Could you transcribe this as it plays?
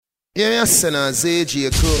Yeah, me a send a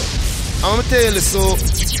ZJ Crew. I'm tell you so.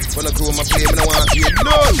 When I go my play, I don't want to hear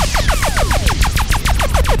none.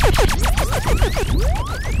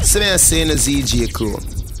 So me a saying a ZJ Crew.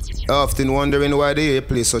 Often wondering why they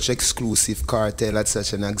play such exclusive cartel at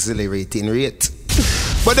such an exhilarating rate.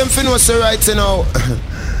 But them fin was so right you know.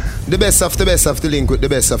 The best of the best have to link with the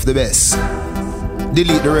best of the best.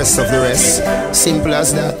 Delete the rest of the rest. Simple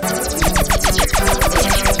as that.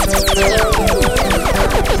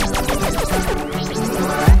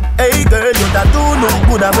 Hey girl, you that do look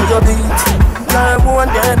good at your beat. Girl,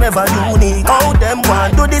 one them ever unique. How them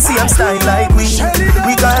want do the same style like we.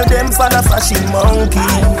 We call them for the fashion monkey.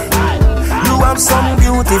 You have some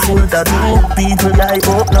beautiful tattoo, people like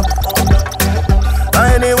open up.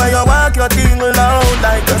 Anyway you walk your thing loud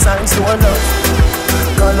like a sign to a love.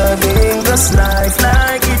 Coloring this life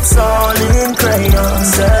like it's all in crayon.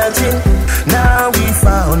 Searching, now we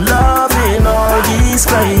found love in all these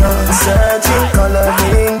crayons. Searching,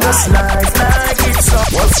 coloring this life like it's all.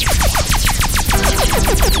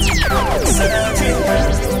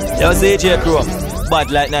 Yo, ZJ Crew,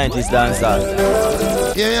 bad like 90s dancehall.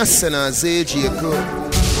 Yeah, yes, and a ZJ Crew.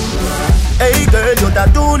 Hey girl, you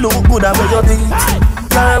that do look good at where you beat.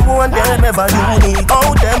 Girl, one them ever unique.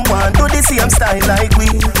 How them want do the same style like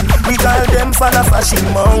we. We call them for the fashion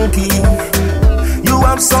monkey. You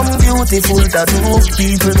have some beautiful tattoo,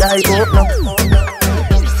 people like open up.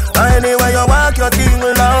 Anyway you walk your thing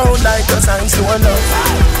loud like a sign to a love.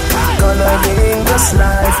 Coloring this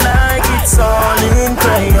life like it's all in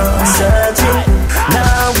crayon. Searching,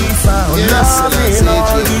 now we found love in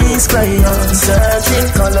all these crayons. Searching,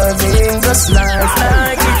 coloring this life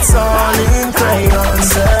like it's all in crayon.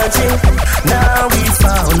 Searching, now we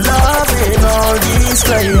found love in all these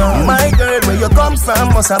crayons. My girl, where you come from,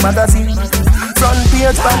 Musa Magazine. Front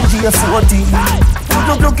page from J40.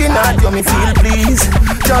 Looking at you, me feel please.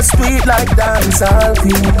 Just sweet like dancehall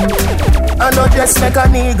queen. I know just make a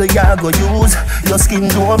nigga ya go use. Your skin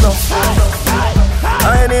don't know.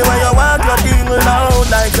 Anyway you walk your thing loud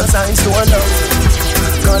like a sign to a love.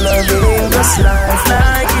 Coloring this life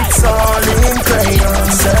like it's all in crayon.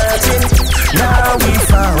 Searching, now we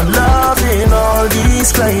found love in all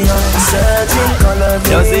these crayons. Searching,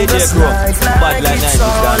 coloring this life like it's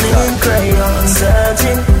all in crayon.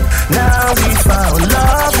 Searching, now we found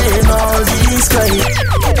love in all these crayons.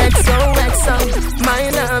 XOXO, my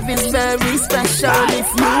love is very special. If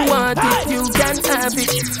you want it, you can have it.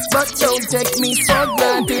 But don't take me for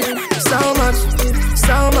granted.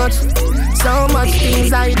 So much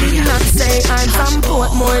things I did not say. I'm from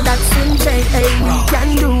Portmore, that's in J. Hey, we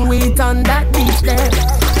can do it on that beach there.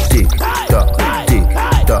 Tick tock, tick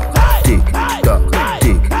tock, tick tock,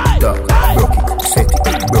 tick tock. Broke it, set it,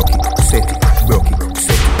 broke it, set it, broke it,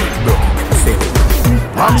 set it, broke it, set it.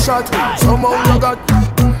 One shot, somehow you got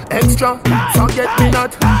extra. Forget me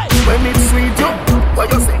not when it's sweet. You, what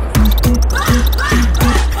you say?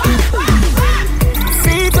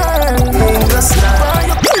 Fever in the sky.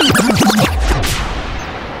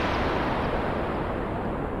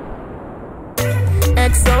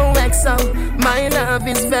 XOXO, my love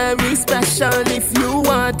is very special. If you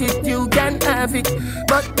want it, you can have it.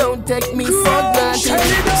 But don't take me for granted.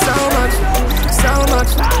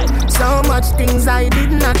 So much things I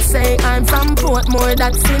did not say. I'm from Portmore,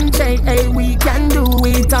 that's in J. Hey, we can do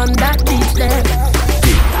it on that beach there.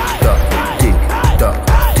 Tick tock, tick tock,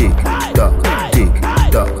 tick tock, tick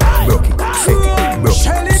tock. Broke it, set it, broke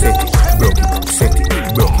it, set it, broke it, set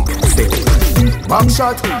it, broke it, set it. Back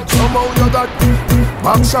shot, somehow you got.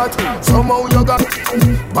 Back shot, somehow you got.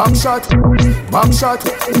 Back shot, back shot.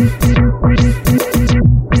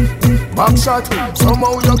 Back shot,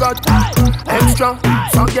 somehow you got. Extra,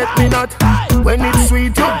 forget me not when it's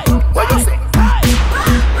sweet. You, what you say?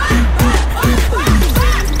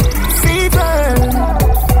 Fever,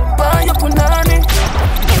 buy your punani.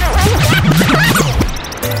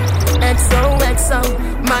 XOXO,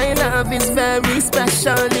 my love is very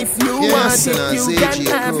special. If you want it, you can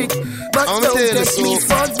have it. But don't take me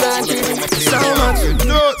for granted.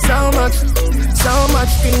 So much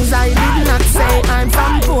things I did not say. I'm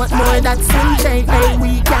from Portmore, that's in J. Hey,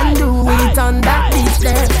 we can do it on that beach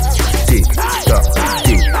there. Tick tock,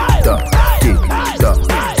 tick tock, tick tock,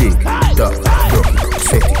 tick tock. Broke it,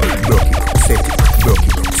 set it, broke it, set it, broke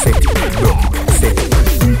it, set it, broke it, set it.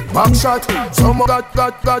 Back shot, some got.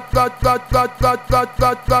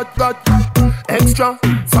 Extra,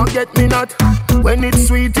 forget me not when it's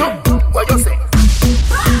sweet. You, what you say?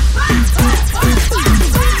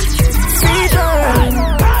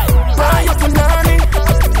 Buy your punani.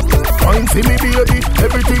 Fine, see me baby,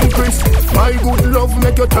 everything crisp. My good love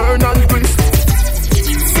make you turn and twist.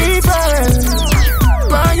 Fever,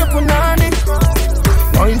 buy your punani.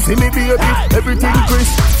 See me baby, everything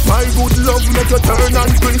crisp. My good love make you turn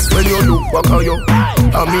and crisp. When you look back at you,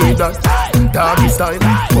 I mean that doggy style,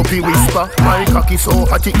 puppy whisper. My cocky so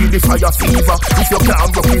hot it give the fire fever. If you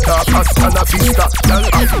can't rock it up, hasta la vista. Girl,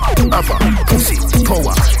 Ava, pussy,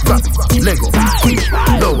 power, grab it, Lego, queen,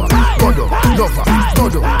 lower, godo, lover,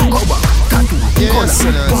 godo, cover, tattoo,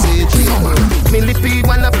 color, Millipede,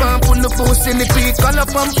 wanna pump, pull up, silly pea, color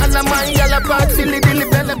pump, and a man, yellow part, silly dilly,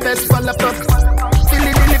 belly, best, fall up,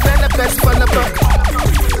 silly dilly, belly, best, fall up.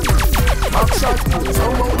 Backshot, so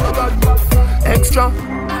oh my God, extra,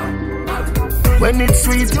 when it's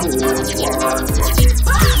sweet.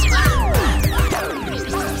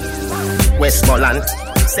 Westmoreland,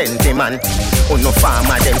 sentiment, on no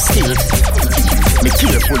farmer them skill. Me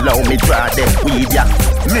careful how me draw them weed ya.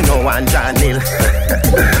 Me no want John Hill.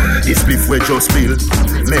 This spliff we just spill.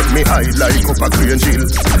 Make me hide like up a green jill.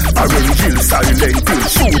 Orange Hill, silent hill.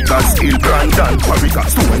 Shooter still, Brandon, Warwick,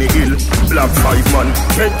 Stony Hill. Black 5 man,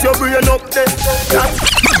 get your brain up there.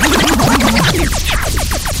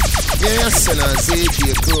 Yes, and I say to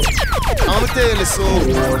you, I'm telling you so.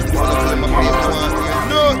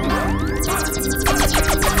 No.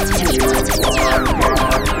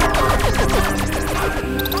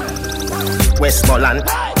 Westmoreland,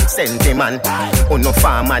 sentiment, on no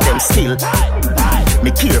farmer them skill.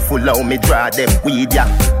 Me careful how me draw them weed ya.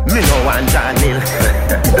 Me no want John Hill.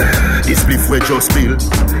 This spliff we just spill.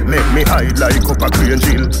 Make me hide like up a green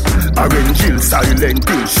jill. Orange Hill, silent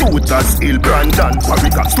hill. Shooters hill, Brandon,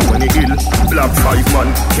 Warwick, Stony Hill. Black 5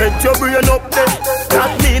 man, get your brain up there.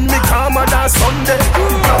 That mean me calmer than Sunday.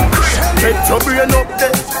 Get your brain up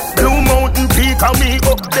there. Blue Mountain Peak and me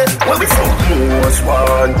up there. What we say? Most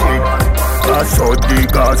wanted. That's how the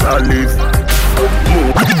Gaza live.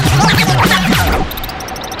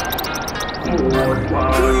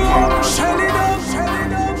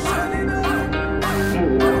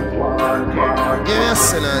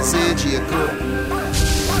 Yes, and I say Jacob.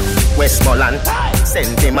 Westmoreland,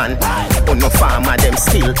 sentiment, on no farmer them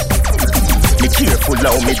skill. Me careful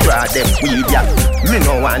how me draw them weed ya. Me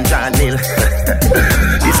no want John Hill.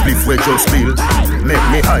 This spliff we just spill. Make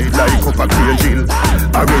me hide like up a green jill.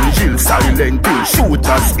 Orange Hill, silent hill.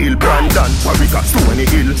 Shooters hill, Brandon, Warwick, Stony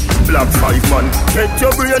Hill. Black 5 man, get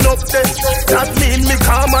your brain up there. That mean me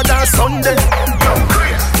calmer than Sunday.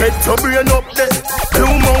 Get your brain up there.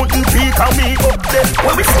 Blue Mountain Peak and me up there.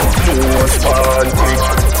 What we say? Most wanted.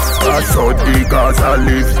 That's how the Gaza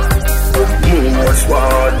live. Most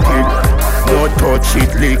wanted. No touch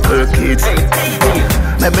it, little kids.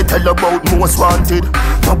 Let me tell about most wanted.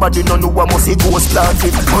 Nobody no know what must see ghost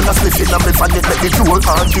planted. On a spliff in a me fan it make the door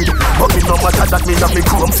haunted. But me no matter that me have me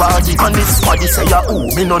chrome farty. And this body say ya ooh,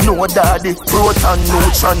 me no know daddy. Proton,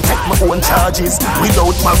 neutron, take my own charges.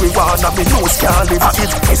 Without marijuana, me no can't live.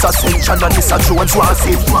 It's essential and it's a Jones was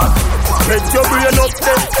it. Get your brain up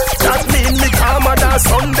there. That mean me calmer than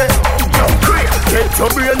Sunday. Get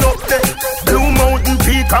your brain up there. Blue Mountain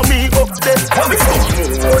Peak and me up there.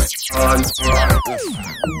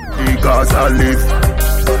 The Gaza live.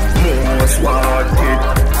 Most wanted.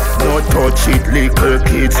 No touch it, little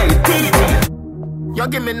kids. You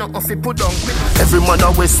give me nothing fi put down. Every man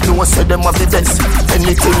always know say them have events.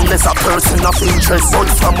 Anything less a person of interest. But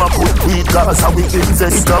from a good weed Gaza we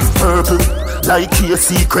invest. It have purple like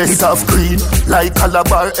KC crest. It have green like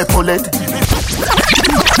Calabar epaulet.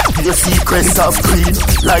 KC crest have green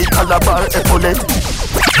like Calabar epaulet.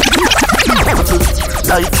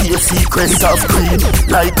 Like KC crest of green,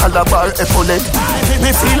 like Calabar epaulet.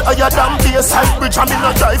 Me feel higher than Bayside Bridge. I'm in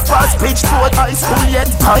a drive past Bridgeport High School yet.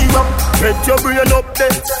 High up, get your brain up there.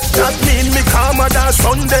 That mean me calmer than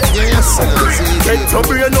Sunday. Yes, get your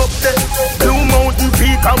brain up there. Blue Mountain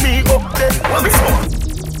Peak and me up there. What me say?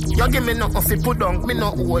 You give me nothing fi put down, me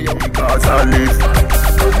no owe you. Because I live.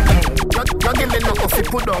 You give me nothing fi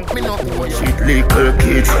put down, me no owe you. Shit little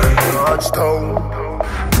kids. Touchdown.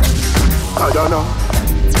 I don't know.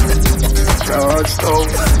 Touchdown.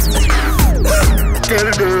 Tell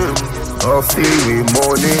them I feel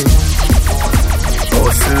money.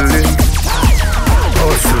 Hustling.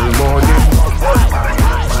 Hustle money.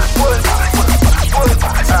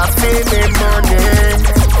 I feel money.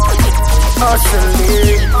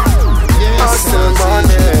 Hustling. Hustle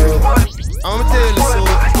money. I'm telling you so.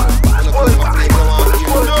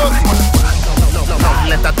 Love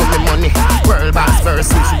letter to me money. World Boss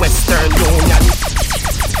versus Western Union.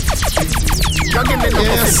 You give me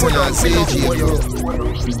nothing fi put down, me no owe you.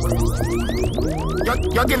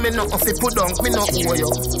 You give me nothing fi put down, me no owe you.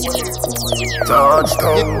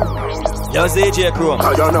 Touchdown. Yo, ZJ Chrome,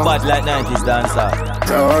 bad like 90s dancer.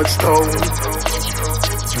 Touchdown.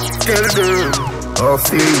 Tell them I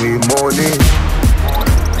feel me money.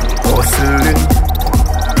 Hustling,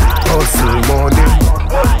 hustle money.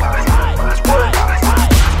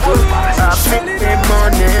 I make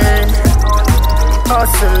money.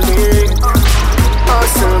 Hustling,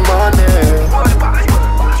 hustle money.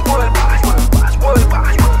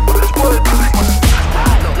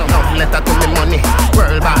 Love letter to me money.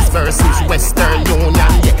 World Boss versus Western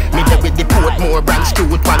Union. Yeah, me there with the Portmore branch to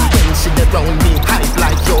it. One when she dey round me, hype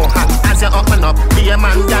like Johan. As you open up, be a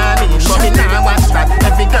man gone in. But me nah watch that.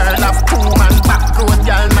 Every girl have 2 man. Back road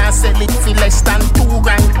girl nah sell it for less than 2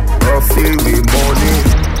 grand. I feel me money.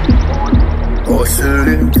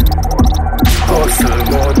 Hustling, hustle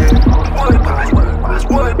money.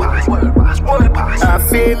 I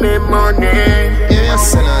feel me money.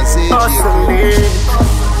 Yes, and I say hustling,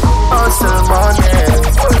 hustle money.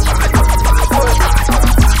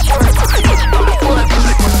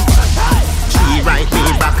 She write me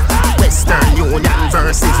back. Western Union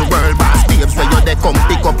versus World Boss babes. Where you they come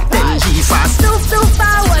pick up 10 G fast. Too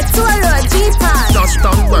forward to a road G-Pass. Just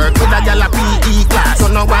done work with a gal a PE class. So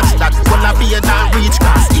now watch that. Gonna be a down reach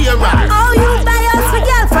class. Here right. Oh, you buy us a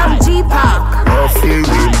girl from G-Park. I feel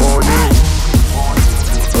me money.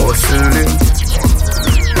 Hustling,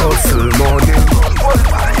 hustle money.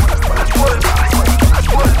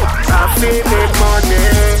 I feel me money.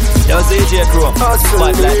 Yo, CJ Crew, Bad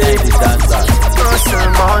Like 90s dancer. Hustle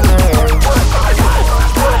money.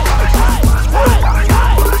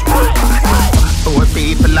 Poor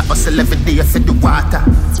people are hustle every day for the water.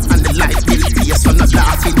 And the light bill pay so not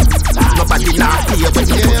laughing. Nobody not pay when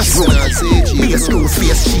you touch road. Be a school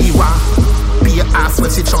face she want. Be a ass when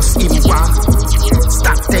she trust him want.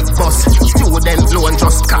 Stop take bus. Student loan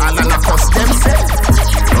just call and a cost them say.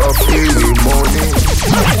 I feel me money.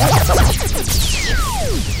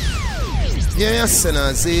 Yes, and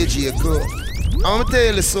I say J. Crew. I'm gonna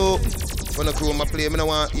tell you so. For the crew, I play, I don't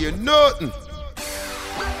want to hear nothing.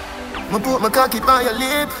 I put my cocky by your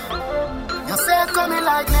lip. You said coming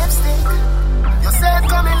like lipstick. You said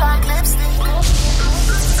coming like lipstick.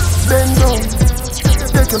 Bend down.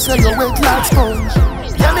 Take you say you wet like sponge.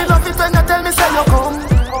 Yeah, me love it when you tell me say you come.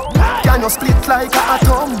 Can you split like a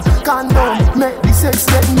atom? Condom, make the sex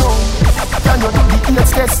get numb. Can you do the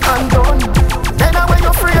AIDS test and done? Then I when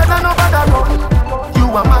you're afraid and nobody run. You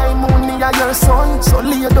are my moon, me are your son. So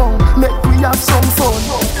lay down, make we have some fun.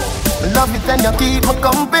 Love it when you keep me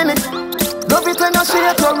company. Love it when you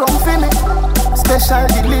shake your rum for me. Special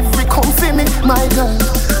delivery come for me, my girl.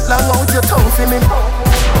 Long out your tongue for me.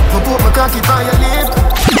 I put my cocky by your lip.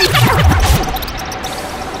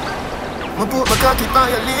 I put my cocky by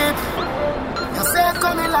your lip. You said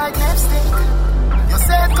coming like lipstick. You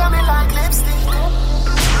said coming like lipstick.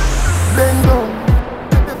 Bend down.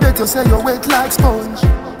 Bet you say you wet like sponge.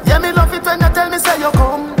 Yeah, me love it when you tell me say you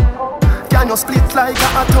come. Can you split like a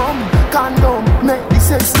atom? Condom, make the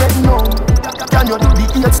sex get numb. Can you do the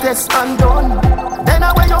AIDS test and done? Then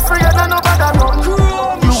I when you're afraid and nobody run.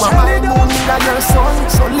 You are my moon, me and your son.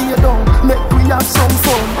 So lay down, make we have some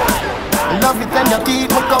fun. Love it when you keep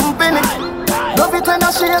me company. Love it when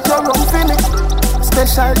you shake your rum for me.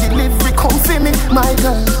 Special delivery come for me, my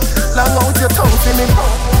girl. Long out your tongue for me.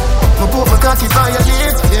 I put my cocky by your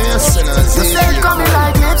lip. Yes, and I say you said coming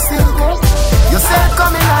like lipstick. You said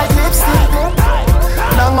coming like lipstick.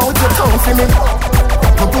 Long out your tongue for me.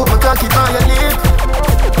 I put my cocky by your lip.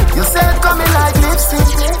 You said coming like lipstick.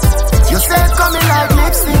 You said coming like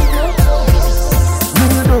lipstick.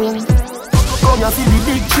 Kneel down. Come you feel the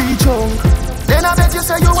big tree trunk. Then I bet you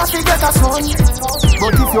say you want to get a son.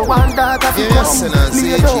 But if you want that, I feel yes, and I say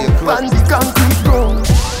lay down on the concrete ground.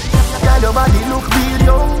 Girl, your body look real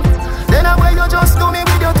young. Then I way you just do me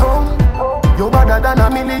with your tongue. You better than a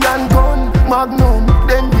million gun. Magnum,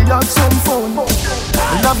 then we have some fun.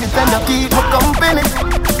 Love it when you keep me company.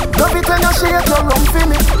 Love it when you shake your rum for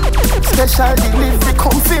me. Special delivery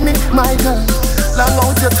come for me, my girl. Long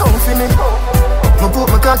out your tongue for me. I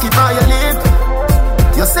put my cocky by your lip.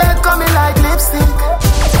 You said coming like lipstick.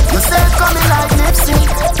 You said coming like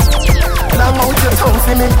lipstick. Long out your tongue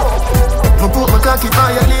for me. I put my cocky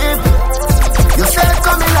by your lip. You said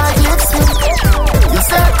coming like lipstick. You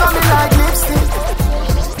said coming like lipstick.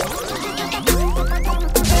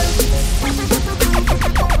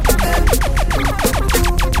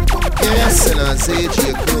 yes, and I say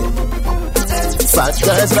J. Crew. Fat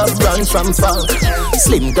girls love run from fall.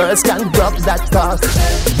 Slim girls can drop that talk.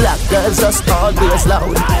 Black girls just always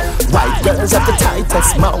loud. White girls have the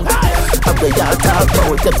tightest mouth. How they all talk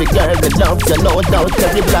about every girl they love, you no doubt.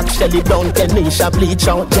 Every black Shelly Brown, Kenisha bleach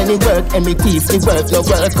out. Jenny work, Emmy Keith, the work no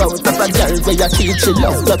work out. If a girl where you cheat, she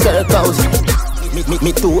love the work out.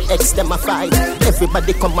 Me 2X them a fight.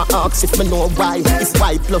 Everybody come and ask if me know why. If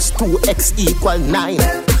Y plus 2X equal 9.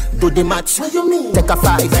 Do the maths. What you mean? Take a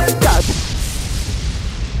 5. God.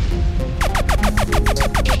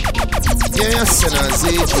 Yes, and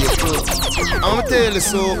ZJ Crew. I'ma tell you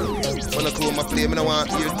so. When I come, I play, I don't want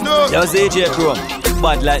to hear no. Yo, ZJ Crew.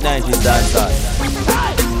 Bad like 90s dancehall.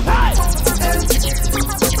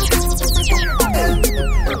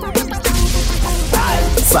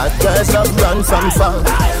 Fat girls love run from far.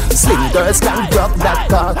 Slim girls can't rock that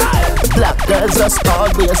car. Black girls just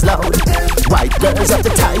always loud. White girls have the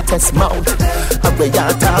tightest mouth. How we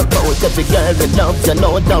all talk about every girl we love, you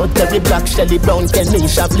no doubt. Every black, Shelly Brown,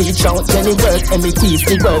 Kenisha, bleach out. Jenny work, Emmy teeth,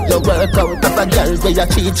 the work, no work out. Have a girl where you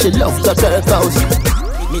cheat, she love the Kirk house.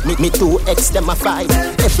 Me 2X, them a 5.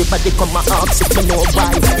 Everybody come and ask if me know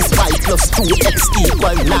why. If 5 plus 2X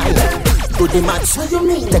equal 9. Do the maths, what you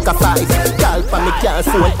mean? Take a 5. Call for me car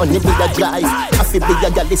phone on the video drive. I feel be a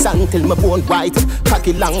galley song till my bone white.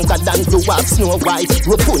 Cocky longer than the walk Snow White.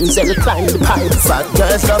 Rapunzel climb the pipe. Fat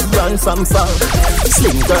girls love run from far.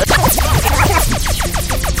 Slim girls.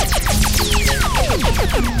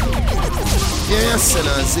 Yes, and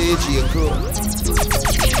ZJ Crew.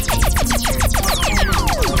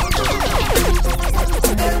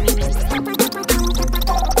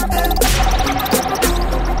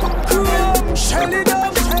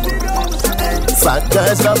 Fat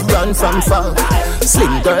girls love run from far.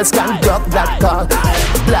 Slim girls can't rock that car.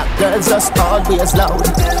 Black girls just always loud.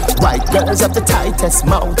 White girls have the tightest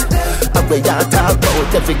mouth. How we all talk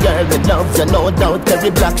about every girl we love, you no doubt. Every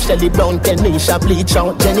black, Shelly Brown, Kenisha, bleach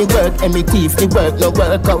out. Jenny work, Emmy teeth, the work, no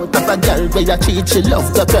work out. Have a girl where you cheat, she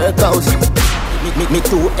love the Kirk house. Me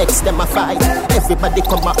 2X, them a 5. Everybody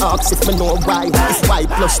come and ask if me know why. If 5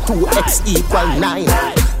 plus 2X equal 9.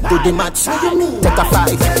 Do the maths, what you mean? Take a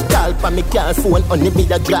 5. Call for me car phone on the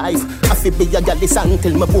video drive. I feel be a galley song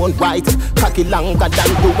till my bone white. Cocky longer than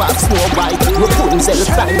the walk Snow White. Rapunzel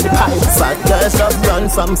climb the pipe. Fat girls love run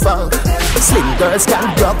from far. Slim girls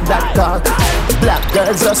can't rock that car. Black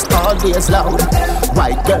girls just always loud.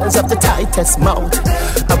 White girls have the tightest mouth.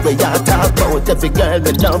 How we all talk about every girl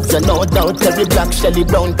we love, you no doubt. Every black, Shelly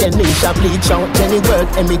Brown, Kenisha, bleach out. Jenny work,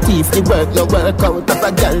 Emmy teeth, the work, no work out. Have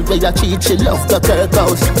a girl where you cheat, she love the Kirk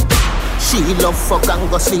house. She love fuck and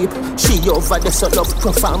go sleep. She over there so love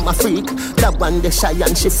perform a freak. That one the shy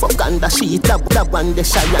and she fuck on the sheet. That one the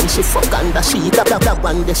shy and she fuck on the sheet. That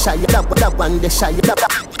one the shy. That one the shy. That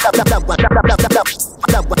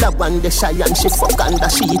one the shy and she fuck on the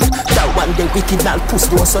sheet. That one the wicked all puss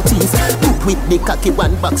those her teeth. Look with the cocky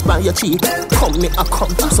one box by your cheek. Come me a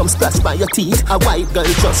come do some splash by your teeth. A white girl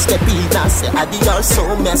just step in and say, Addy you're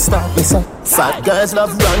so messed up. Listen, fat girls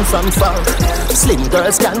love run from far. Slim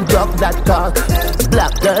girls can't rock that car.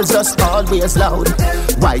 Black girls just always loud.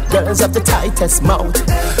 White girls have the tightest mouth.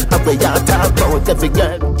 How we all talk about every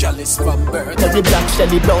girl. Jealous from birth. Every black,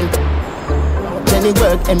 Shelly Brown. Jenny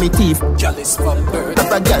work, Emmy teeth. Jealous from birth.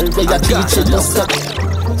 Have a girl where you cheat, she love that.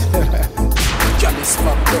 Jealous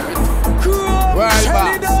from birth. World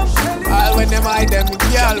boss. All when them hide them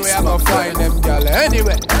girl, we are gonna find them girl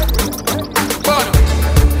anyway.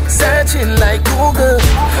 Searching like Google,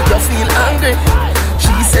 you feel hungry.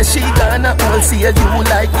 She says she gonna all see you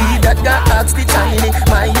like he that got asked the tiny.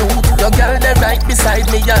 My youth, your girl they right beside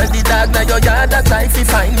me. You're the dog, now your yard that life you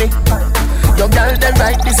find me. Your girl they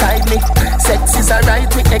right beside me. Sex is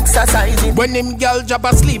alright, we exercising. When them girl drop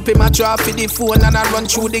asleep, him a draw for the phone and I run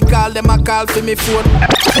through the call, them a call for me phone.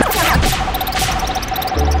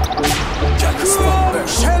 Jealous from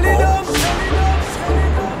birth.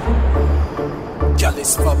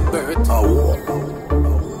 Jealous from birth.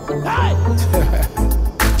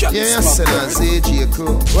 Yes, and ZJ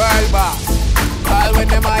Crew. World boss. All when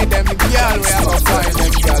them hide them girl, we are gonna find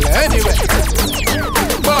them girl anyway.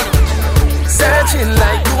 Searching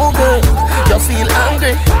like Google, you feel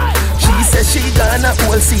hungry. She says she gonna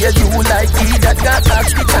all see you like he that got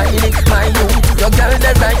asked the tiny. My youth, your girl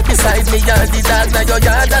they right beside me. You're the dog, now your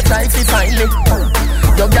yard that life you find me.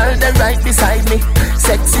 Your girl they right beside me.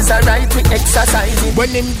 Sex is alright, we exercising. When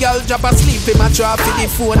them girl drop asleep, him a draw for the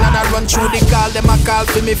phone and I run through the call, them a call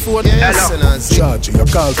for me phone. Yes, and charge you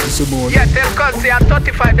call for some more. Yeah, tell cuz say I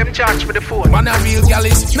 35 them charge for the phone. Man a real girl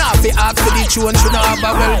is not fi ask for the tune. She not have a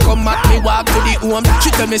welcome at me walk to the home. She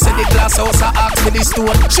tell me say the glass house I ask for the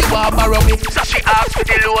stone. She want borrow me, so she ask for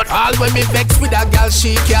the loan. All when me vex with a girl,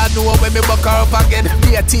 she can't know when me buck her up again.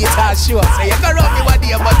 Be a teeth her sure. Say you go run me one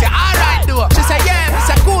day, but you alright do. She say yeah, me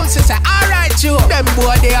say cool. She say alright you. Them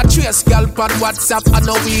boy they a trace girl on WhatsApp and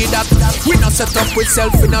no we that. We not set up with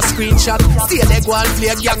self in a screenshot. Still they go and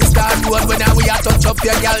play gangster road when we a touch up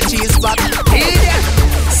your girl cheese back. Yeah.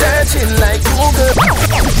 Searching like Google.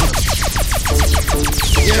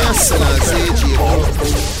 yes, and ZJ Crew.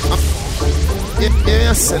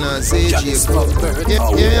 Yeah, Senna's AJ Crow.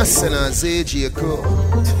 Yeah, Senna's AJ Crow.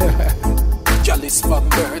 Jealous from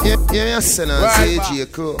birth. Yeah, Senna's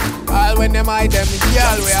AJ Crow. All when them hide them,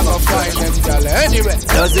 girl, we have to find them, girl. Anyway.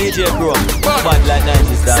 That's AJ Crow. Bad like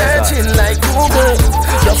 90s dancer. Searching like Google,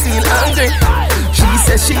 you feel hungry. She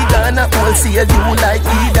says she gonna all see you like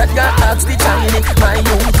me. That girl ask the Chinese, my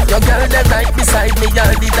you. Your girl that right beside me,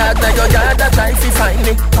 you're the dog that your yard that try to find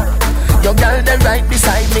me. Your girl that right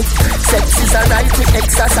beside me. Sex is a right to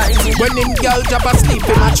exercise me. When them girl drop asleep,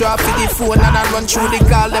 him a drop for the phone and I run through the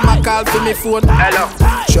call, them a call for me phone. Hello.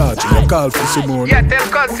 Charge you call for Simone. Yeah, tell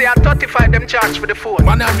cuz say at 35 them charge for the phone.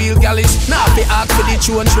 Man a real gal is now be ask for the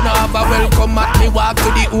tune. She no have a welcome at me walk to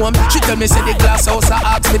the home. She tell me say the glass house a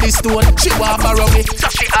ask for the stone. She want borrow me, so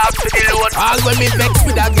she ask for the loan. All when me vex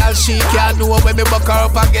with a gal, she can't know when me buck her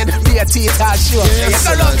up again. Be a teeth her sure. You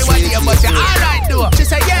don't love me one day, but you alright though. She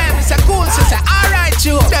say yeah, me say cool. She say alright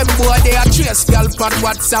you. Them boy they a trace gal on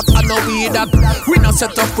WhatsApp and no weed that. We no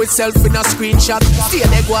set up with self in a screenshot. Stay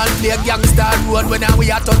they go and play gangster road when we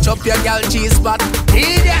a touch up your gal cheese spot.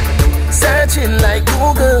 Searching like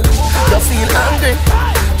Google, you feel hungry.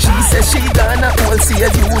 She says she gonna all see you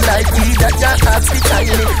like me. That you ask the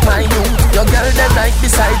Chinese, my you. Your girl that right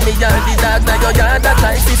beside me, you're the dog that your yard that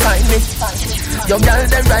try to find me. Your girl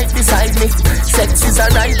that right beside me. Sex is a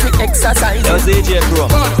right to exercise. That's AJ Crow.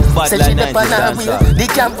 Bad like 90s dancer. The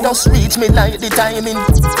camp just reach me like the timing.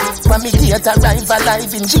 When me get arrive alive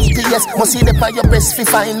in GPS, must see the by your breast fi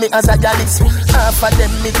find me as a gallus. Half of them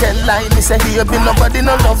me tell lie. Me say here be nobody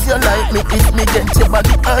no love you like me. If me get your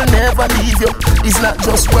body, I'll never leave you. It's not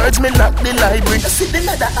just words, me lock the library. See the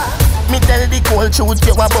ladder. Me tell the cold truth,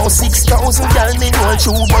 you about 6,000 girl me roll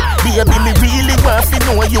through. But baby, me really want to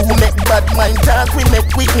know you make bad mind talk. We make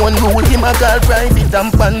quick one rule. Him a girl private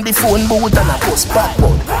and pan the phone booth and a post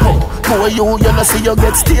backward. Boy, you know see you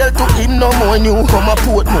get stale to him no more new. Come a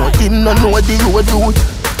port more, him no know the road route.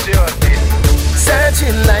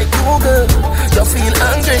 Searching like Google, you feel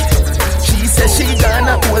hungry. She says she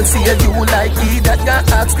gonna all see you like me. That girl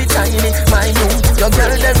ask the Chinese, my you. Your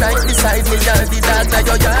girl that right beside me, you're the dog that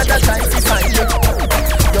your yard that try to find me.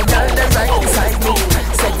 Your girl that right beside me.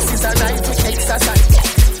 Sex is a right to exercise.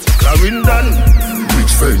 Clarendon,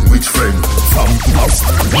 which friend, from house.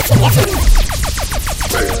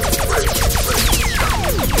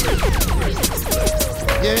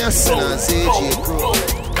 Yeah, Senna's AJ Crow.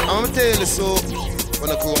 I'm tell you so. When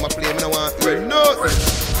I come and play, I want to hear nothing.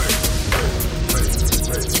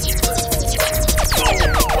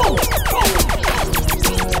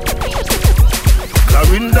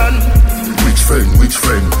 Clarendon, which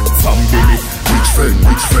friend, from Billy, which friend,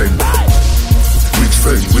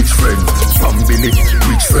 from Billy,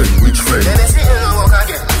 which friend.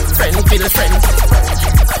 Friend kill friend,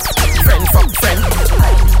 friend fuck friend,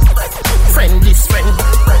 friend this friend,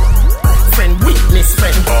 friend weakness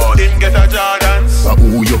friend. Oh, didn't get a Jordans.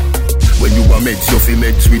 Who you? When you are meds, you feel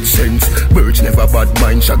meds with sense. Birds never bad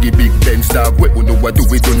mind, shaggy big Benz. Dog, we don't know what do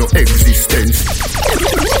we do no existence.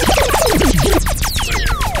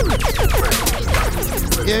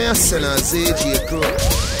 Yeah, Senna's AJ Crow.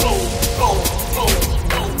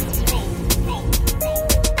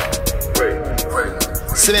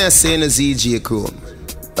 So they're saying as AJ Crow.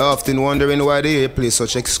 Often wondering why they play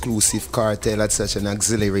such exclusive cartel at such an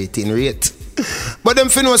exhilarating rate. But them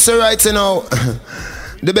fin was so right now.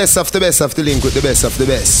 The best of the best of the link with the best of the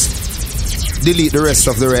best. Delete the rest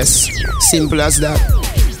of the rest. Simple as that.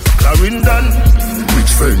 Clarendon,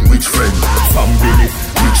 which friend, from Billy,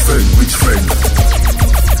 which friend,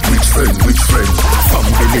 from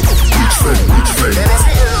Billy, which friend.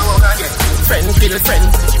 Friend kill friend,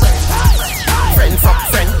 friend fuck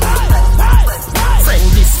friend, friend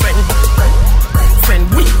this friend, friend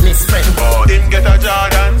weakness friend. Oh, didn't get a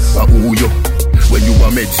Jordans. Who you? When you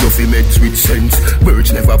are meds, you feel meds with sense.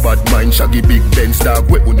 Birds never bad mind, shaggy big Benz. Dog,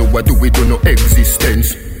 we don't know what do we do no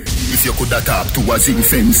existence. If you coulda talk to a zinc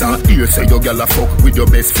fence and hear say your gal a fuck with your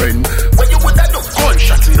best friend, what you woulda do?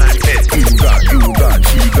 Gunshot in my head. Him gone, you gone,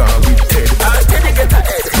 she gone with Ted. I tell you get a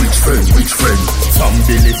head. Which friend, from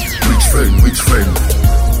Billy? Which friend,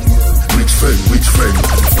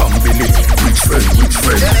 from Billy? Which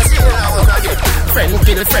friend? Friend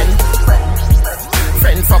kill friend,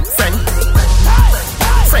 friend fuck friend,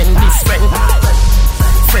 friend this friend,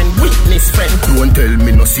 friend weakness friend. Don't tell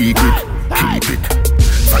me no secret, keep it.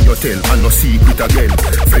 And you tell and no secret again.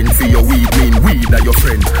 Friend for your weed mean weed are your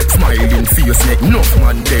friend. Smiling face neck, enough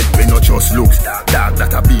man dead. Me no just looks, dog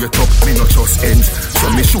that a beat up. Me no just ends, so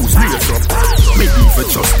me shoes lace up. Me even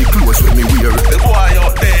just the clothes when me wear. The boy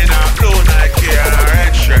out there now blue Nike and a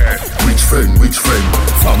red shirt. Which friend,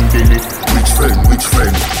 from Billy? Which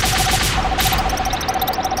friend?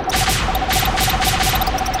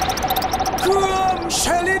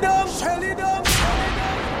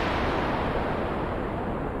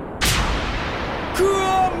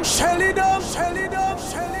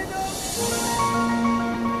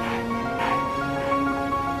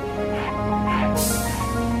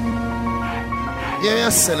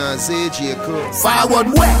 Yeah, yes, and ZJ Crew.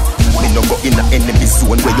 Forward way. Me no go in the enemy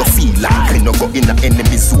zone where you feel like. Me no go in the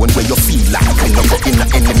enemy zone where you feel like. Me no go in the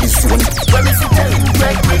enemy zone. Well, if you tell him,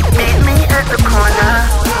 meet me at the corner.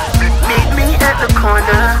 Meet me at the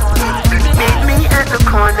corner. Meet me at the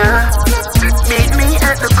corner. Meet me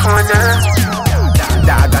at the corner.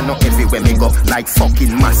 Dog, I know everywhere me go, like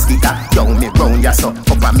fucking mastica. Yo, me round ya so,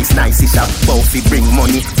 up a miss nice shop. Both bring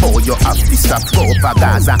money, oh you have the strap. Go up a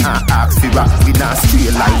Gaza and ask for rap. We not straight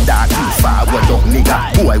like that, too forward up nigga.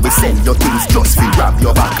 Boy, we sell your things just for rob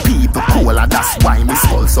your back. People cool and that's why me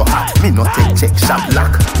skull so hot. Me no take check shop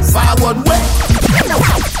lock. Forward way.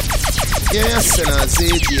 Yeah, yes, and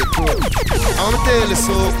ZJ Crew. I'm gonna tell you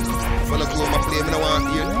so, for the crew my play, me no want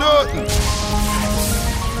to hear nothing.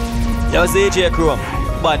 Yo, ZJ Crew,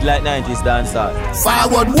 bad like 90s dancer.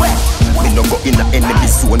 Forward way. Me no go in the enemy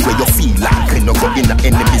zone where you feel like. Me no go in the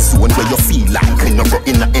enemy zone where you feel like. Me no go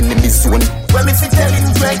in the enemy zone. Well, if you tell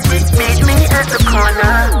him right, meet me at the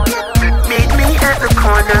corner. Meet me at the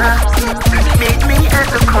corner. Meet me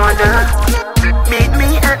at the corner. Meet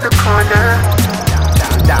me at the corner.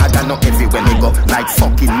 Dog, I know everywhere me go, like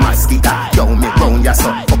fucking mastica. Yo, me round ya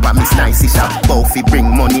so, up a miss nice shop. Both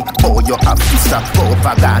bring money, oh you have to stop. Go up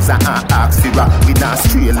a Gaza and ask for rap. We not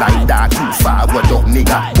straight like that, too forward up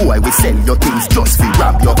nigga. Boy, we sell your things just for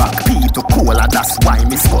rob your back. People cool and that's why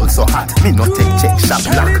me skull so hot. Me no take check shop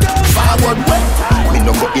lock. Forward way. Me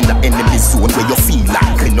no go in the enemy zone where you feel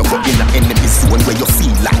like. Me no go in the enemy zone where you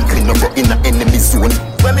feel like. Me no go in the enemy zone.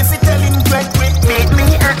 Well, if you tell him meet me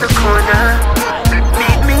at the corner.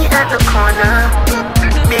 Meet me at the corner.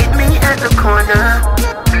 Meet me at the corner.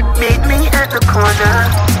 Meet me at the corner.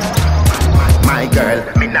 My girl,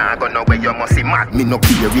 me nah go know where you must see mad. Me no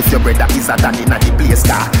care if your brother is a dan inna the place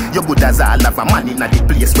car. You good as all have a man inna the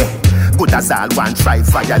place where. Good as all one try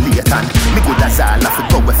violate and me good as all have to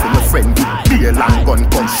go with my friend with beer and gun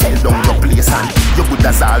come shell down your place and you good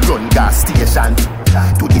as all run gas station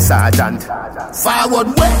to the sergeant. Forward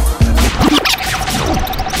way.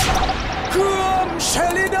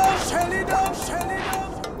 Shell it up, shell it up, shell it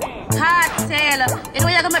up. Cartel, you know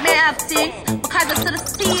you're gonna make me have things because it's the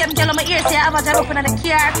same girl on my ear say I have a jar open on the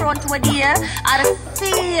car front to a deer. And the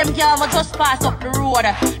same girl will just pass up the road.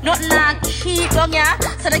 Nothing like cheap down here.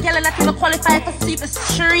 So the girl not even qualified for sweep the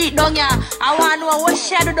street down here. I want to know what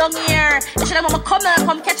she do down here. You should have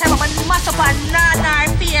come catch her, but mash up her her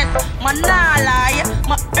face. My nah lie,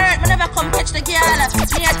 my earth, me never come catch the girl.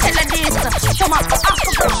 Me I tell her this, so my have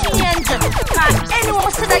to change. Cause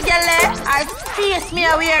anyone see the girl, I face me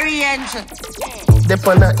a weary engine. Dep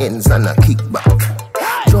on the ends and a kickback.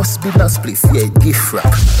 Just be a spliff, yeah, gift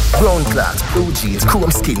wrap. Brown cloth, blue jeans,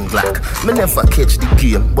 chrome skin black. Me never catch the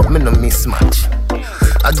game, but me no mismatch.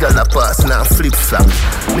 A girl a pass now flip flop.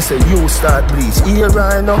 Me say you start bleach, here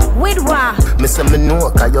right now. With what? Me say me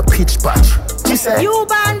know cause you pitch patch. She say you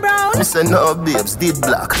ban brown. Me say no babes, did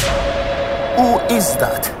black. Who is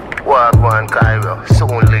that? Wagwan Cairo,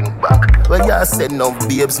 soon link back. Well, you said no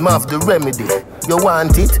babes, ma have the remedy. You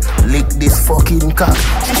want it? Lick this fucking cock.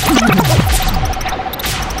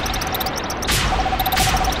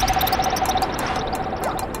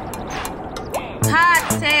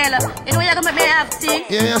 Cartel, you know you're gonna make me have things.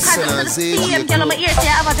 Yeah, yes, because it's the same girl on my ear say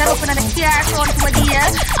I have a jar open on the car front to a deer.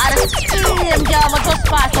 And the same girl will just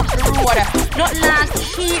pass up the road. Nothing like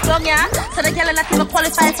cheap down here. So the girl not even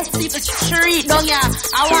qualified for sweep the street down here.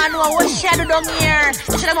 I want to know what she do down here.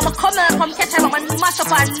 You should have come catch her, but mash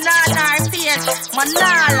up her her face. My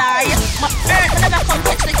nah lie, my earth never come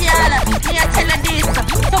catch the girl. Me I tell her this,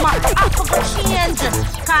 so my have to change.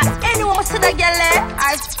 Cause anyone see the girl,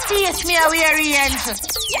 I face me a weary engine.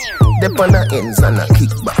 Dep on the ends and a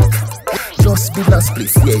kickback. Just be a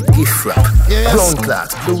spliff, yeah, gift wrap. Yes. Brown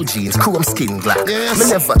cloth, blue jeans, chrome skin black. Yes. Me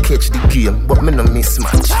never catch the game, but me no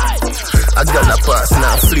mismatch. A girl a pass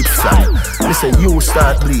now flip flop. Me say you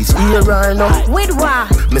start bleach, here right now. With what?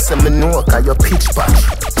 Me say me know cause you pitch patch.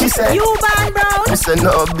 She say you ban brown. Me say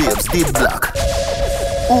no babes, did black.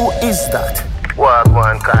 Who is that?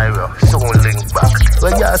 Wagwan Cairo, soon link back.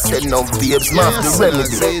 Well, you said no babes, ma have the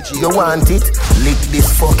remedy. You want it? Lick this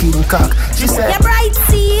fucking cock. She said, you're bright,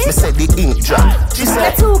 see? Me say the ink drop. She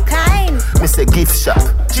said, you're too kind. Me say gift shop.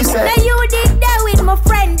 She said, now you did that with my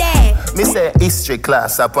friend there. Me say history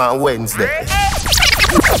class up on Wednesday.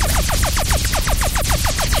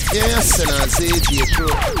 Yes, and ZJ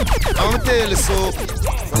Crew. I'm gonna tell you so.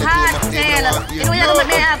 Cartel, you know you're gonna make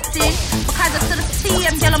me have things because it's the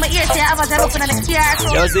same girl on my ear say I have a jar open on the car.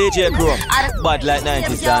 Yo, ZJ Crew, bad like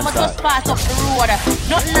 90s dancer. Just pass up the road.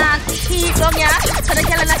 Nothing like cheap down here. So the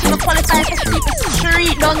girl not even qualified for sweep the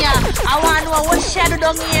street down here. I I want to know what she do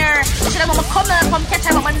down here. She like, Mama come here, come catch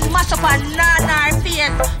her, Mama mash up and nana her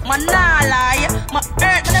face. Ma nah lie, ma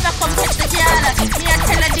earth never come catch the girl. Me a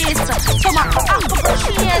tell her this, so ma act up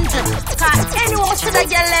change. Cause anyone see the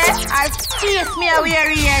girl, I'll face me a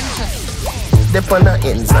rearrange. Dep on the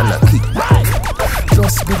ends and a kickback.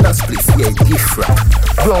 Just with a split, yeah, gift wrap.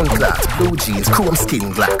 Brown glass, blue jeans, chrome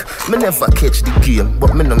skin black. Me never catch the game,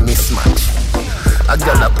 but me no mismatch. I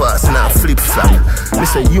got a pass now, flip flop. Me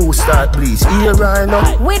say you start bleach, here right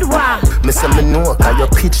now. With what? Me say me know cause you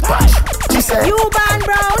pitch patch. She say you ban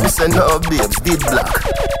brown. Me say no babes, did black.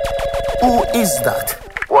 Who is that?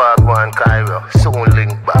 Wagwan Cairo, soon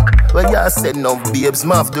link back. Well, you said no babes,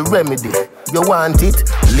 ma have the remedy. You want it?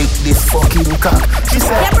 Lick this fucking cock. She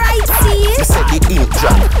said, you're right, see? Me said the ink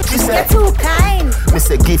drop. She said, you're too kind. Me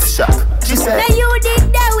say gift shop. She said, now you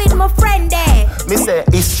did that with my friend there. Me say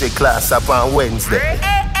history class up on Wednesday.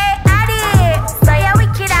 Addy, so you're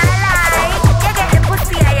wicked and lie. You get the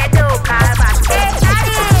pussy and you don't call back.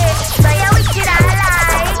 Addy, so you're wicked and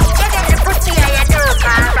lie. You get the pussy and you don't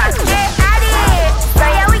call back. Addy, so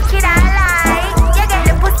you're wicked and lie. You get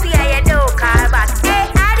the pussy and you don't call back.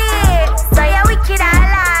 Addy, so you're wicked and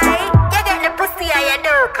lie. You get the pussy and you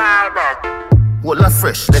don't call back. Well, I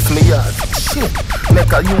fresh, left me yard. Shit,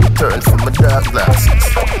 make a U-turn from my dark glasses.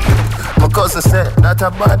 My cousin said that a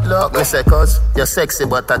bad luck. Me say, cause you're sexy,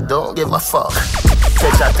 but I don't give a fuck.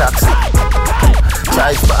 Catch a taxi,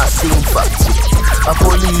 drive past in factory. A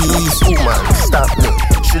police woman stop me.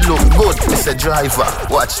 She look good, me say driver,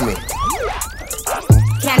 watch me.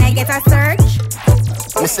 Can I get a search?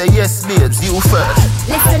 Me say yes, babes, you first.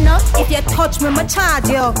 Listen up, if you touch me, I'ma charge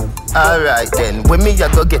you. Alright then, when me I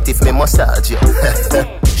go get if me massage you.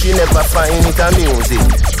 She never find it amusing.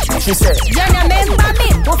 She said, you don't remember me,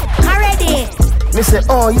 already. Me say,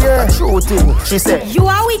 oh yeah, shooting. She said, you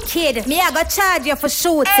are wicked, me I go charge you for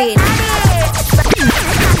shooting.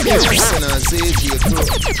 Yeah, son of ZJ Crew.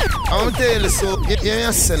 I'm tell you so.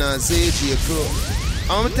 Yeah, son of ZJ Crew.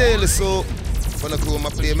 I'm tell you so. When I crew my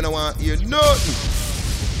play, me no want hear nothing.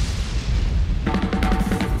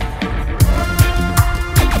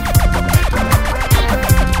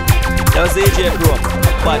 That was AJ Crew,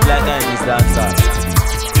 bad like 90s dancer.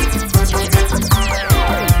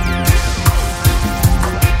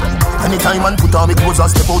 Anytime man put on me clothes and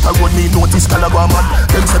step out a road, me notice Calabar man.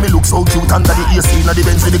 Them say me look so cute under the AC, na the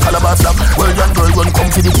Benz with the Calabar flag. World and girl run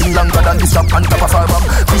come for the thing longer than the strap on top of her bum.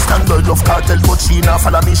 Christian girl love cartel, but she nah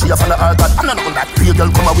follow me, she a follow her God. And I know that real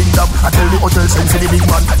girl come a win them. I tell the hotel send for the big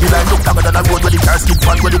man. The line look taller than a road where the car skip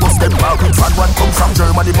fan, where the bus them park with fan. One come from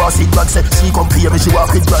Germany, boss it glad say she come pay me, she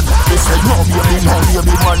walk with grand. They said no baby,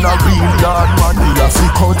 man, a real yard man. We a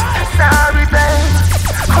freak out. Sorry babe,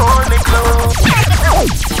 hold me close.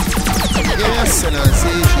 Yeah, son of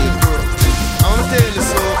ZJ Crew. I'm tell you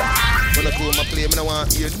so. When I crew my play, me no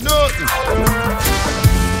want hear nothing.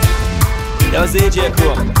 That was AJ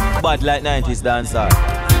Crew, bad like 90s dancer.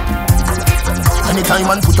 Anytime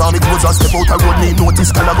man put on me clothes and step out a road, me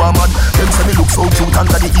notice Calabar man. Them say me look so cute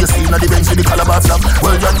under the AC, na the Benz with the Calabar flag.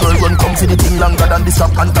 World and girl run come for the thing longer than the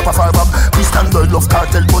strap on top of her bum. Christian girl love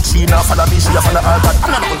cartel, but she nah follow me, she a follow her God.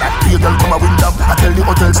 And I know that real girl come a win them. I tell the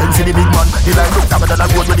hotel send for the big man. The line look taller than a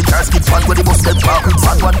road where the car skip fan, where the bus them park with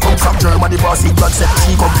fan. One come from Germany, boss it glad say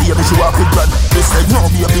she come pay me, she walk with grand. They said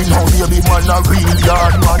no baby, man, a real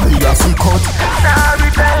yard man. We a freak out.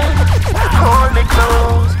 Sorry babe, hold me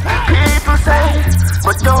close. People say,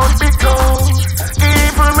 but don't be told.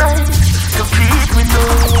 Evil reign to keep me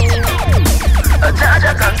low. A judge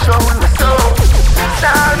control my soul.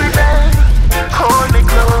 Sorry babe, hold me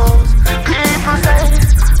close. People say,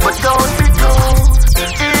 but don't be told.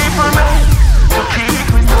 Evil reign to keep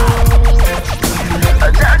me low. A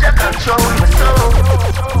judge control my soul.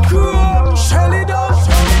 Shell it up.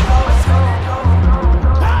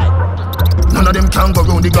 None of them can go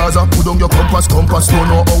round the Gaza. Put on your compass, don't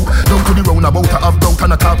know how. Down to the roundabout, I have doubt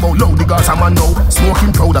and I talk about loud the Gaza man now.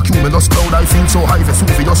 Smoking proud, a cumulus cloud. I feel so high,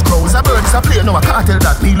 Vesuvius crowds. A bird is a plane, no I can't tell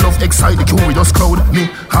that. Me love excite the cumulus crowd.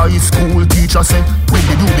 Me high school teacher say, when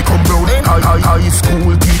did you become brown? High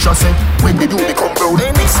school teacher say, when did you become brown?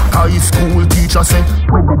 High school teacher say,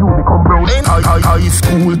 when did you become brown? High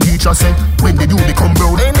school teacher say, when did you become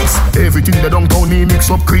brown? Everything they don't tell me mix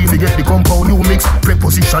up crazy, get the compound you mix.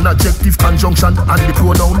 Preposition, adjective, conjunction, and the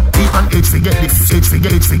pronoun. E and H forget the H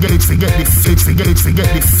forget the H forget the H forget the H forget the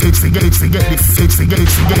H forget the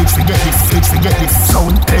H forget the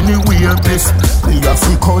sound. Anywhere this we a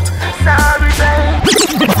freak out. Sorry babe.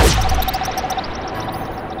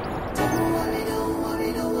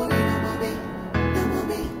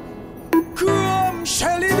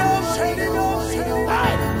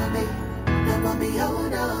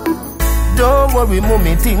 Don't worry,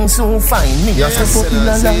 mommy, things soon find me. Yes, step up in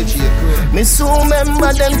a life. Me soon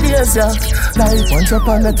remember them days, yeah. Like once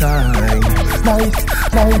upon a time.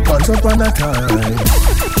 Like once upon a time.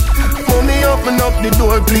 Mommy, open up the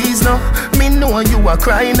door, please, no. Me know you are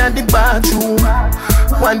crying at the bathroom.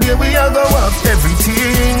 One day we are go have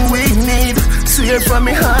everything we need. Swear from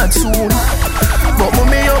me heart soon. But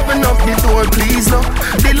mommy, open up the door, please, no.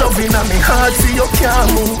 The loving of me heart for you can't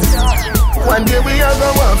move. One day we are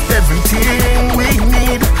gonna have everything we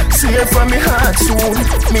need. Swear from me heart soon.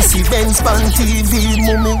 Missy Benz on TV.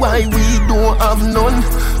 Mommy, why we don't have none?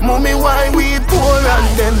 Mommy, why we poor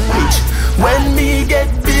and them rich? When me get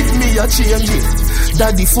big, me a change it.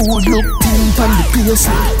 Daddy food look pimp on the place.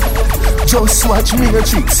 Just watch me a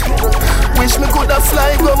tricks. Wish me coulda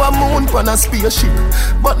fly go a moon on a spaceship.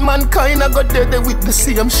 But mankind a got dead with the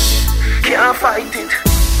same Can't fight it.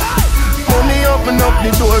 Mommy, open up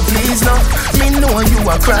the door, please, now. Me know you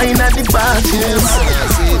are crying at the bathroom.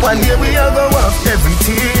 One day we are gonna have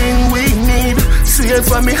everything we need. Swear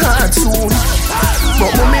from me heart soon.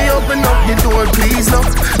 But mommy, open up the door, please, now.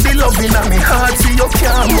 The loving of me heart so you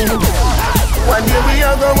can't move. One day we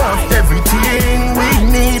are gonna have everything we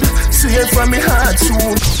need. Swear from me heart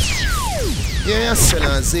soon. Yeah,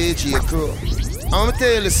 son, ZJ Crew. I'ma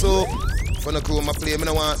tell you so. For the crew, my play, me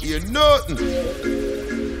no want to hear nothing.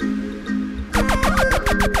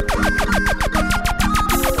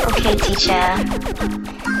 Okay, teacher.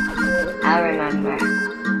 I'll remember.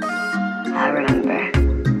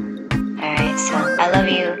 Alright, so I love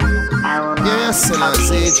you. I will yes, talk to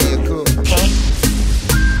you soon. Cool. Okay?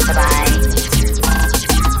 Bye-bye.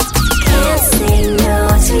 Can't say no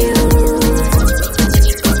to you.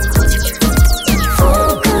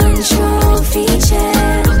 Full control feature.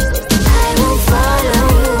 I will follow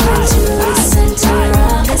you into the center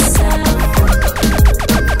of the sun.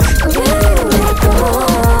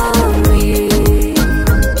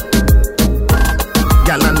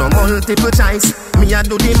 Multiple choice, me a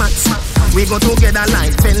do the maths. We go together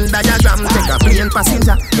like Venn diagram. Take a plane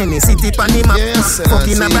passenger, any city pan the map.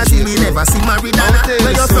 Fucking a Brazil, we never see Maridana.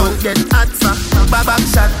 Where your front get hot for back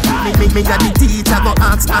shot. Me got the teacher go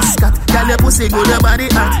ask Ascot. Girl your pussy good, your body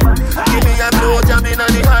hot. Give me a blowjob in the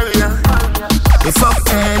area. We fuck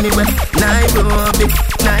anywhere, Nairobi,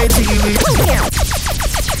 Nigeria.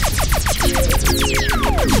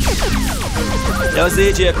 That was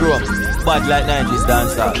AJ Crew. Bad like 90s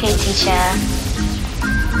dancer. Okay, teacher.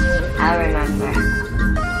 I'll remember.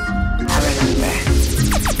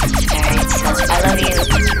 Alright, so I love you.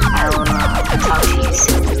 I will talk to you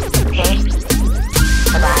soon. Okay?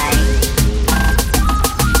 Bye-bye.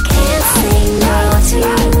 Can't say no to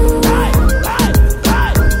you.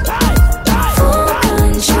 Full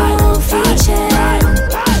control feature.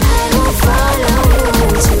 I will follow you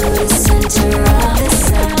into the center of the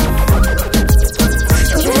sun.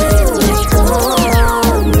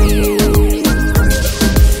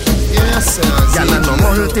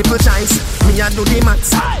 Multiple choice, me a do the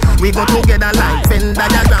maths. We go together like Venn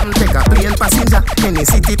diagram. Take a plane passenger, any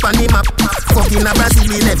city pan the map. Fucking a Brazil,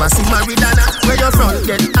 we never see Maridana. Where your front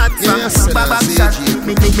get hot from back shot.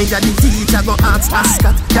 Me got the teacher go ask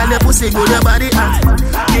Ascot. Girl your pussy good, your body hot.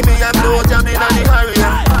 Give me a blowjob in the area.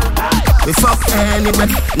 We fuck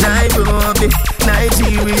anywhere, Nairobi,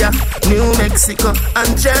 Nigeria, New Mexico,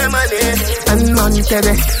 and Germany, and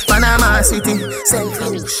Monterrey, Panama City, St.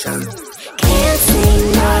 Lucia. Can't say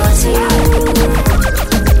no to you.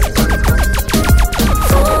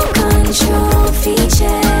 Full control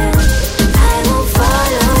feature. I will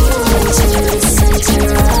follow you into the center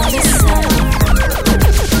of the sun.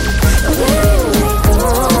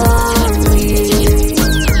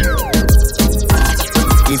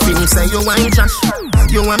 If you say you want trash,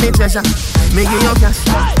 you want me treasure. Me give you cash,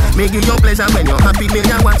 me give you pleasure. When you're happy, me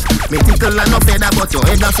you watch. Me tickle and no feather, but your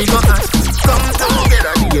head a figure ash. Come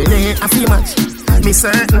together, DNA a fee match. Me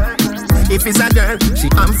certain, if it's a girl, she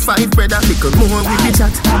am 5 brother. Little more with the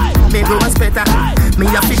chat, maybe was better. Me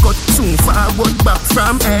a pick up soon forward back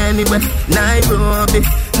from anywhere. Nairobi,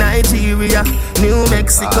 Nigeria, New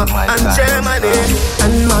Mexico, and Germany,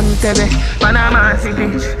 and Monterrey, Panama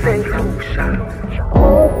City, St. Lucia.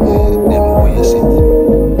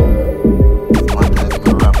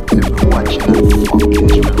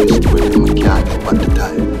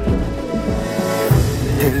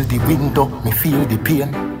 Tell the window, me feel the pain.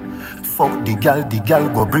 Fuck the gal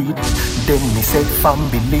go breathe. Then me said, fam,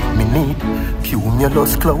 believe me need.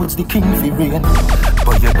 Cumulus clouds, the king fi rain.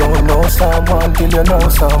 But you don't know someone till you know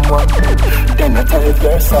someone. Then you tell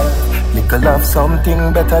yourself, you could have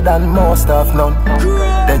something better than most of none.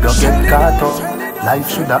 They go get caught up. Life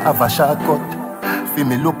shoulda have a shortcut. Fi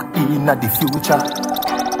me look in at the future.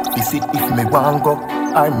 You see if me want go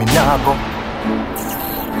or me nah go.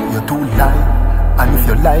 You too lie, and if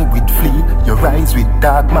you lie with flea, you rise with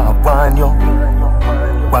dog, ma warn you.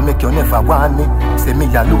 Why make you never want me? Say me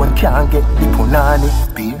alone can't get the punani,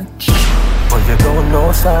 bitch. But you don't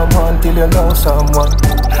know someone till you know someone.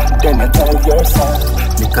 Then you tell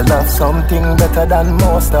yourself, you could have something better than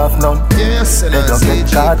most of none. Yes, they don't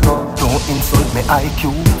get caught up. Don't insult me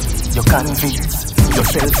IQ. You convince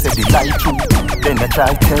yourself say they lie to. Then you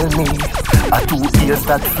try tell me I 2 ears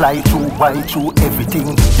that fly through, why through everything.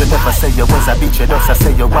 You never say you was a bitch, you just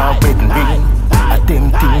say you want wedding ring. A damn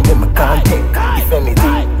thing them I can't take. If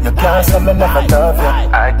anything, you can't say me never love you.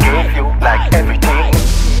 I gave you like everything.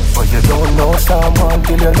 But you don't know someone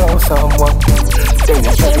till you know someone. Then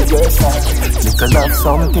you tell yourself you could have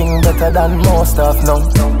something better than most of none.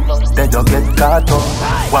 Then you get caught up.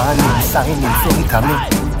 One sign in front of me.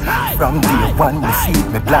 From day one you see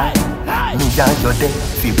me blind. Me and your day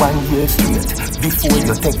for 1 year straight. Before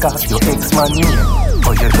you take off your ex-man name.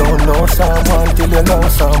 But you don't know someone till you know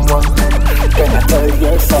someone. Then you tell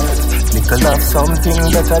yourself you could have something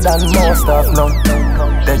better than most of none.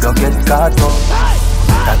 Then you get caught up.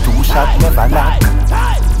 Tattoo shot never lack.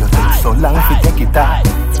 You take so long to take it off.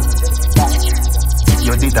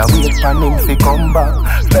 You did a wait for him to come back.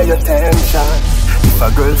 Pay attention. If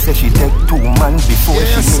a girl say she take 2 man before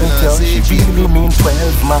she meet you, she really mean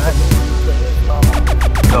 12 man.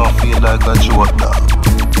 Don't feel like a joke now.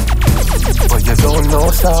 But you don't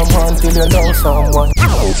know someone till you know someone.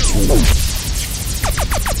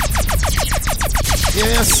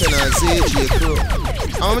 Yes, and I say, J. Crew.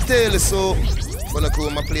 I'm gonna tell you so. When I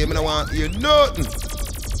come my play, I don't want to hear nothing.